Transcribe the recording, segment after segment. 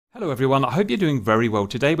Hello everyone, I hope you're doing very well.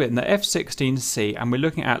 Today we're in the F-16C and we're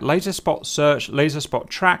looking at laser spot search, laser spot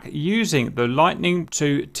track using the Lightning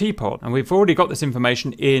II TPOD. And we've already got this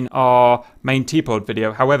information in our main TPOD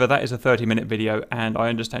video. However, that is a 30-minute video and I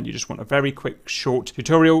understand you just want a very quick, short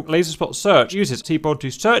tutorial. Laser spot search uses TPOD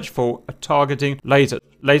to search for a targeting laser.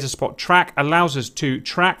 Laser spot track allows us to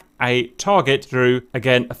track a target through,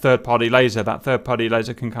 again, a third-party laser. That third-party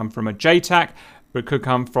laser can come from a JTAC, or it could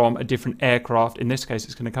come from a different aircraft. In this case,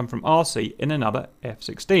 it's going to come from RC in another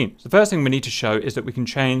F-16. So the first thing we need to show is that we can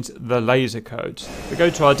change the laser codes. We go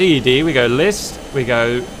to our DED, we go list, we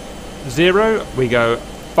go 0, we go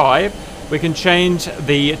 5. We can change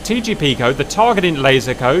the TGP code, the targeting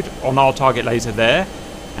laser code on our target laser there.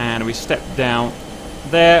 And we step down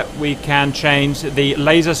there. We can change the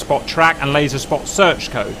laser spot track and laser spot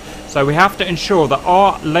search code. So we have to ensure that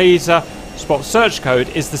our laser spot search code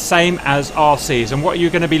is the same as RC's. And what are you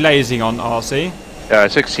going to be lasing on, RC?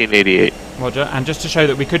 1688. Roger. And just to show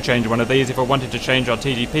that we could change one of these, if I wanted to change our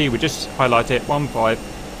TGP, we just highlight it,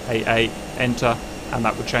 1588, enter, and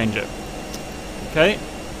that would change it. Okay.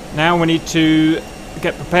 Now we need to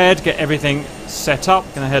get prepared, get everything set up.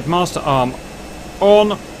 Going to head master arm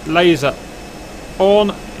on, laser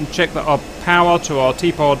on, and check that our power to our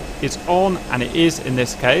TPOD is on, and it is in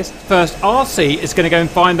this case. First, RC is going to go and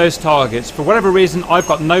find those targets. For whatever reason, I've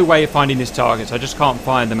got no way of finding these targets. I just can't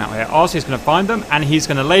find them out here. RC is going to find them, and he's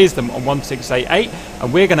going to laser them on 1688,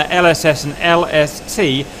 and we're going to LSS and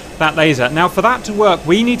LST that laser. Now, for that to work,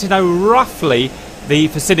 we need to know roughly the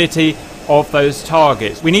vicinity of those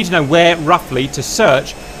targets. We need to know where roughly to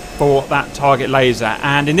search for that target laser,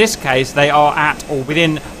 and in this case, they are at or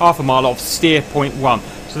within half a mile of steer point 1.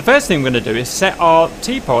 So the first thing we're going to do is set our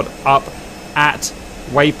TPOD up at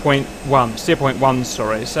waypoint 1, steer point 1,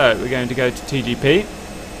 sorry. So we're going to go to TGP,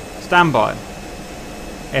 standby,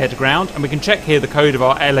 air to ground, and we can check here the code of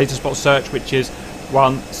our air laser spot search, which is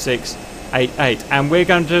 1688. And we're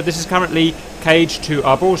going to, this is currently caged to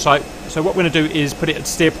our ball sight, so what we're going to do is put it at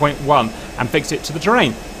steer point 1 and fix it to the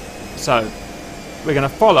terrain. So we're going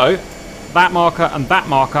to follow that marker and that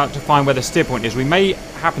marker to find where the steer point is. We may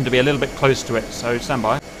happen to be a little bit close to it, so stand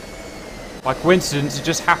by. By coincidence, it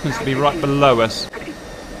just happens to be right below us.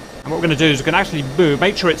 And what we're going to do is we're going to actually move,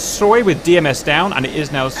 make sure it's soy with DMS down, and it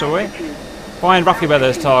is now soy. Find roughly where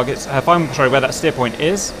those targets, where that steer point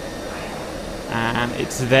is. And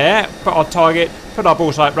it's there. Put our target, put our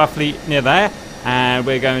ball sight roughly near there, and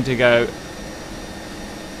we're going to go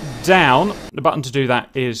down. The button to do that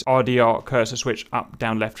is RDR cursor switch up,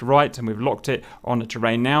 down, left, right, and we've locked it on the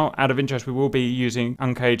terrain now. Out of interest, we will be using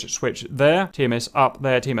uncaged switch there, TMS up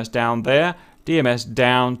there, TMS down there, DMS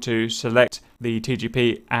down to select the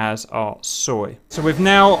TGP as our soy. So we've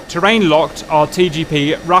now terrain locked our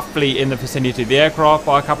TGP roughly in the vicinity of the aircraft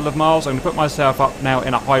by a couple of miles. I'm going to put myself up now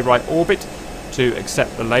in a high right orbit to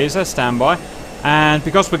accept the laser, standby. And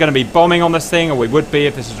because we're going to be bombing on this thing, or we would be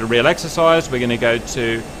if this is a real exercise, we're going to go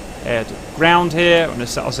to air to ground here. We're going to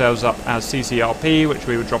set ourselves up as CCRP, which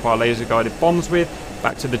we would drop our laser guided bombs with,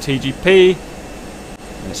 back to the TGP.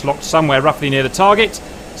 And it's locked somewhere roughly near the target.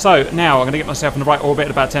 So now I'm going to get myself in the right orbit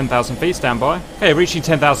at about 10,000 feet, standby. Okay, reaching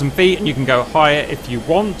 10,000 feet, and you can go higher if you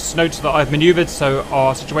want. Note that I've maneuvered, so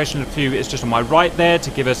our situational view is just on my right there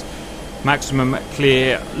to give us maximum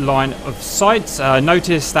clear line of sight.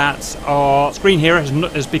 Notice that our screen here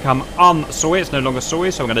has become unsoy. It's no longer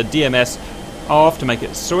soy, so I'm going to DMS off to make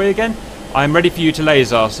it soy again. I'm ready for you to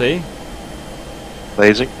laser, RC.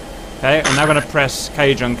 Lasing. Okay, I'm now going to press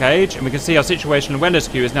cage on cage, and we can see our situational awareness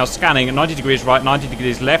queue is now scanning at 90 degrees right, 90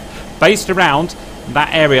 degrees left, based around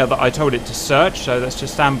that area that I told it to search. So let's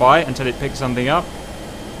just stand by until it picks something up.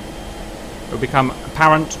 It will become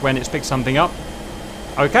apparent when it's picked something up.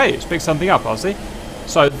 Okay, it's picked something up, RC.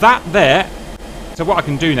 So that there. So what I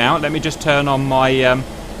can do now, let me just turn on my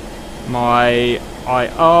my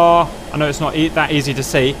IR. I know it's not that easy to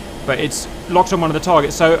see, but it's locked on one of the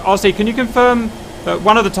targets. So, RC, can you confirm that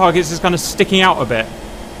one of the targets is kind of sticking out a bit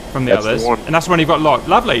from the others? And that's the one you've got locked.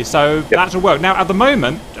 Lovely. So that'll work. Now, at the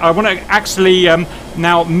moment, I want to actually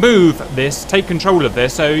now move this, take control of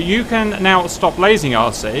this. So you can now stop lasing,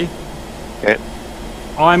 RC. Okay.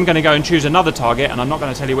 I'm going to go and choose another target, and I'm not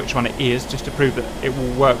going to tell you which one it is, just to prove that it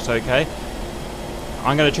will work okay.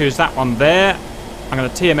 I'm going to choose that one there. I'm going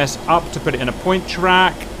to TMS up to put it in a point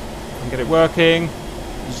track and get it working.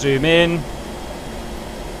 Zoom in.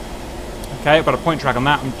 Okay, I've got a point track on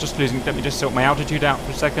that. I'm just losing. Let me just sort my altitude out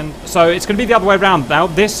for a second. So it's going to be the other way around now.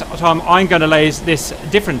 This time I'm going to lase this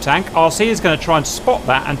different tank. RC is going to try and spot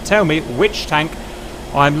that and tell me which tank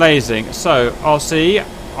I'm lasing. So RC,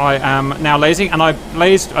 I am now lasing, and I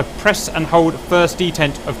press and hold first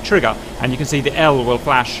detent of trigger, and you can see the L will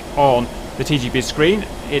flash on the TGP screen.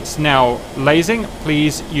 It's now lasing.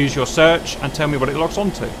 Please use your search and tell me what it locks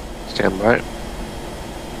onto. Stand by.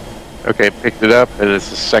 Okay, picked it up, and it's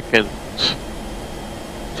the second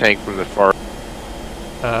tank from the far.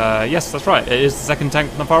 Yes, that's right. It is the second tank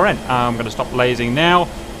from the far end. I'm going to stop lasing now,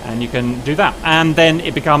 and you can do that. And then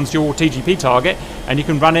it becomes your TGP target, and you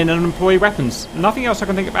can run in and employ weapons. Nothing else I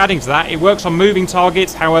can think of adding to that. It works on moving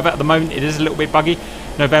targets. However, at the moment, it is a little bit buggy.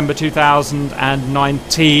 November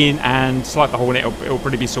 2019, and it's like the whole, it'll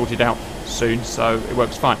probably be sorted out soon, so it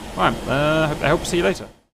works fine. Right, hope to see you later.